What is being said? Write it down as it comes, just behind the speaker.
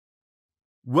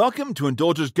Welcome to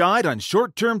Indulgers' Guide on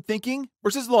Short-Term Thinking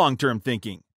versus Long-Term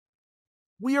Thinking.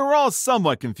 We are all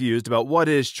somewhat confused about what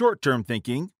is short-term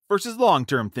thinking versus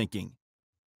long-term thinking.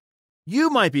 You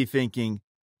might be thinking,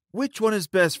 which one is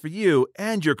best for you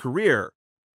and your career?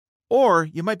 Or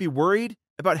you might be worried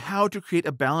about how to create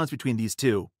a balance between these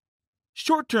two.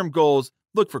 Short-term goals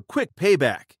look for quick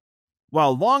payback,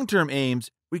 while long-term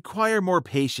aims require more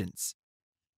patience.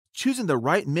 Choosing the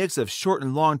right mix of short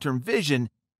and long-term vision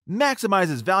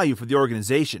maximizes value for the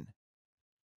organization.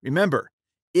 Remember,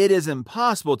 it is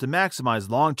impossible to maximize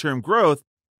long-term growth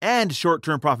and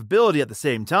short-term profitability at the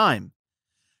same time.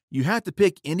 You have to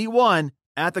pick any one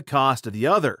at the cost of the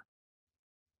other.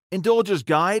 Indulgers'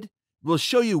 Guide will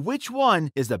show you which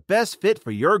one is the best fit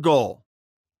for your goal.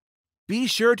 Be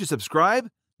sure to subscribe,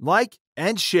 like,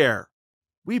 and share.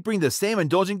 We bring the same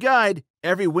Indulging Guide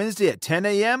every Wednesday at 10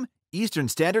 a.m. Eastern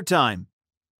Standard Time.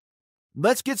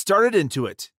 Let's get started into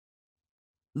it.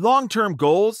 Long-term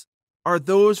goals are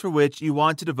those for which you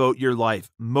want to devote your life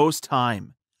most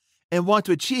time and want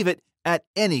to achieve it at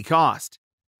any cost.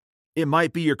 It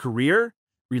might be your career,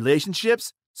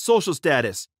 relationships, social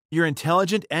status, your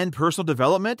intelligent and personal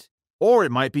development, or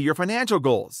it might be your financial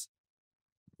goals.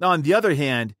 On the other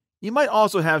hand, you might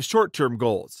also have short-term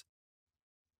goals.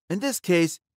 In this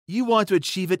case, you want to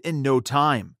achieve it in no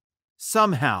time,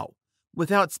 somehow,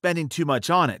 without spending too much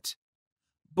on it.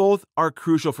 Both are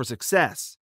crucial for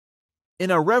success. In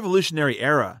a revolutionary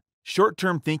era,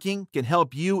 short-term thinking can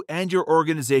help you and your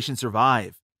organization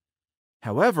survive.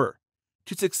 However,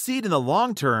 to succeed in the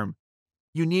long term,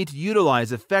 you need to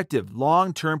utilize effective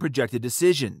long-term projected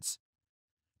decisions.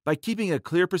 By keeping a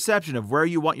clear perception of where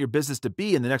you want your business to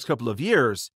be in the next couple of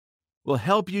years, will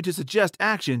help you to suggest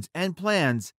actions and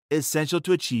plans essential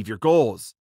to achieve your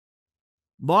goals.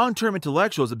 Long-term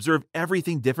intellectuals observe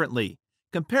everything differently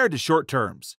compared to short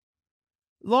terms.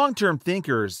 Long-term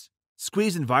thinkers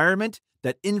squeeze environment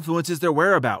that influences their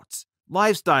whereabouts,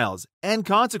 lifestyles, and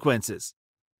consequences.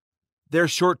 Their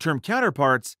short-term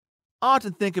counterparts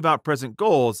often think about present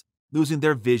goals, losing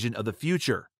their vision of the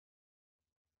future.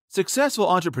 Successful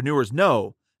entrepreneurs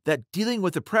know that dealing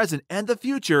with the present and the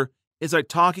future is like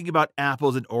talking about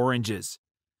apples and oranges.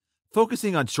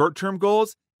 Focusing on short-term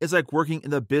goals is like working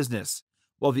in the business,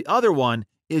 while the other one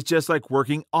is just like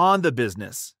working on the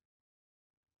business.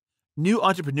 New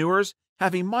entrepreneurs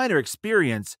having minor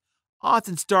experience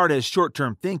often start as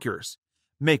short-term thinkers,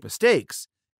 make mistakes,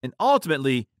 and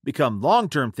ultimately become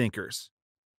long-term thinkers.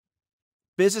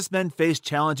 Businessmen face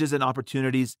challenges and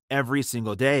opportunities every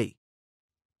single day.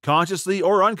 Consciously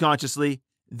or unconsciously,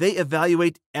 they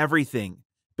evaluate everything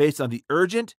based on the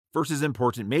urgent versus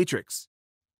important matrix,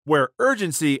 where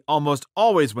urgency almost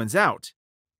always wins out.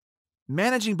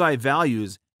 Managing by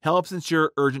values helps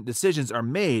ensure urgent decisions are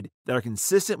made that are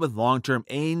consistent with long-term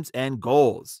aims and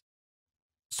goals.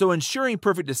 So ensuring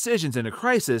perfect decisions in a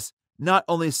crisis not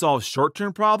only solves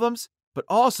short-term problems, but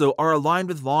also are aligned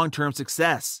with long-term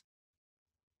success.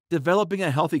 Developing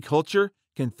a healthy culture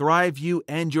can thrive you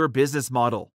and your business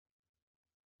model.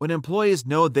 When employees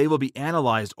know they will be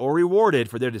analyzed or rewarded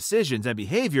for their decisions and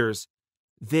behaviors,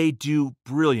 they do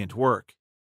brilliant work.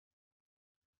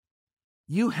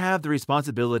 You have the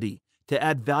responsibility to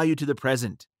add value to the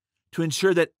present, to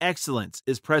ensure that excellence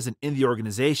is present in the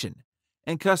organization,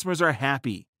 and customers are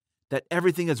happy, that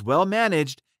everything is well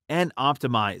managed and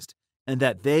optimized, and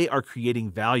that they are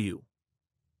creating value.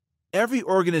 Every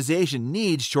organization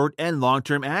needs short and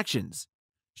long-term actions.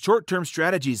 Short-term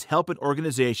strategies help an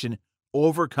organization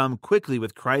overcome quickly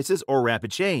with crisis or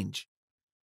rapid change.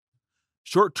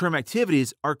 Short-term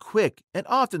activities are quick and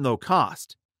often low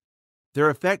cost. Their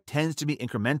effect tends to be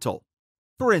incremental.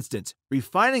 For instance,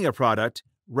 refining a product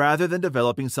rather than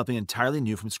developing something entirely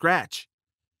new from scratch.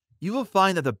 You will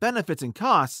find that the benefits and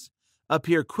costs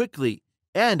appear quickly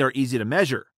and are easy to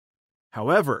measure.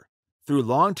 However, through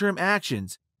long-term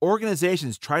actions,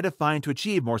 organizations try to find to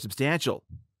achieve more substantial.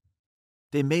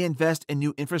 They may invest in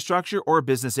new infrastructure or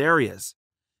business areas.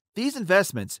 These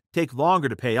investments take longer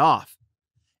to pay off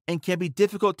and can be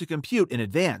difficult to compute in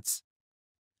advance,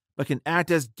 but can act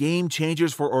as game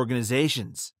changers for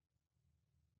organizations.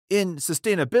 In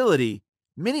sustainability,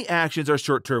 many actions are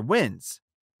short-term wins.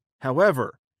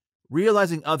 However,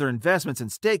 realizing other investments in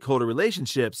stakeholder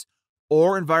relationships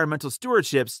or environmental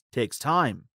stewardships takes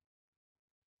time.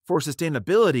 For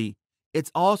sustainability,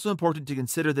 it's also important to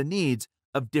consider the needs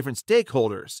of different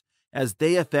stakeholders as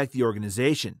they affect the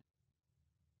organization.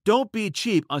 Don't be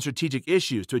cheap on strategic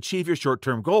issues to achieve your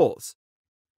short-term goals.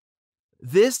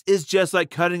 This is just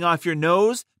like cutting off your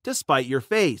nose to spite your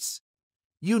face.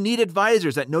 You need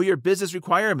advisors that know your business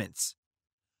requirements.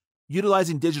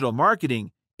 Utilizing digital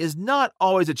marketing is not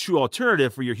always a true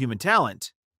alternative for your human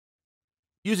talent.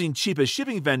 Using cheapest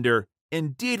shipping vendor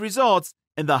indeed results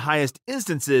in the highest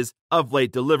instances of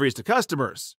late deliveries to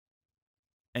customers.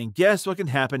 And guess what can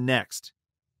happen next?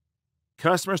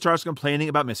 Customer starts complaining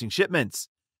about missing shipments,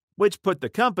 which put the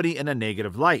company in a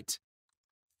negative light.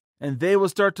 And they will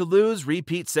start to lose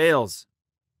repeat sales.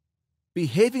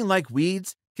 Behaving like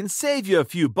weeds can save you a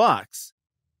few bucks,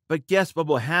 but guess what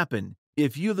will happen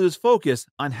if you lose focus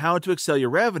on how to excel your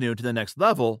revenue to the next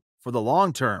level for the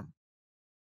long term?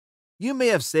 You may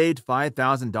have saved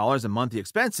 $5,000 in monthly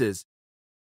expenses,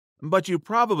 but you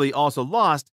probably also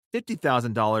lost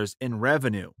 $50,000 in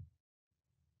revenue.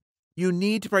 You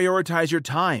need to prioritize your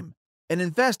time and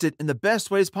invest it in the best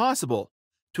ways possible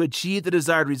to achieve the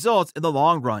desired results in the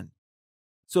long run.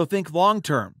 So think long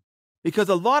term, because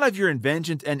a lot of your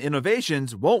inventions and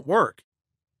innovations won't work.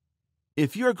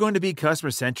 If you're going to be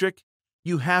customer-centric,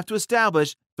 you have to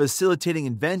establish facilitating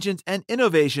inventions and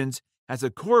innovations as a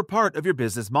core part of your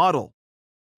business model.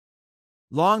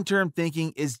 Long-term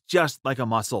thinking is just like a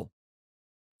muscle.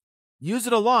 Use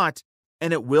it a lot,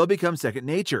 and it will become second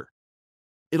nature.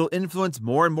 It'll influence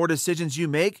more and more decisions you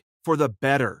make for the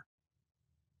better.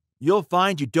 You'll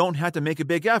find you don't have to make a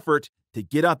big effort to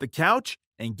get off the couch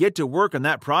and get to work on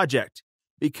that project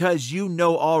because you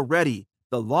know already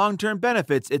the long-term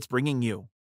benefits it's bringing you.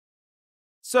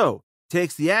 So,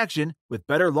 takes the action with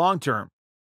better long-term,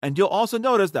 and you'll also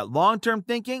notice that long-term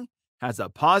thinking has a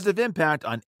positive impact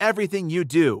on everything you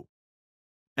do.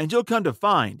 And you'll come to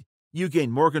find you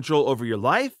gain more control over your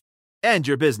life and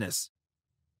your business.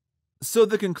 So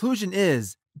the conclusion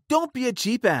is, don't be a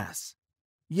cheap ass.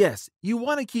 Yes, you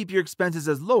want to keep your expenses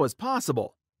as low as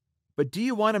possible, but do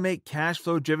you want to make cash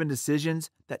flow driven decisions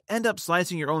that end up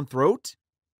slicing your own throat?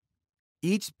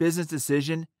 Each business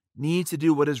decision needs to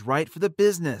do what is right for the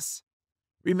business.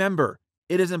 Remember,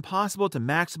 it is impossible to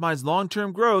maximize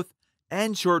long-term growth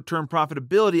and short-term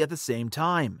profitability at the same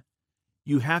time.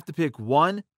 You have to pick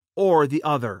one or the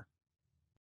other.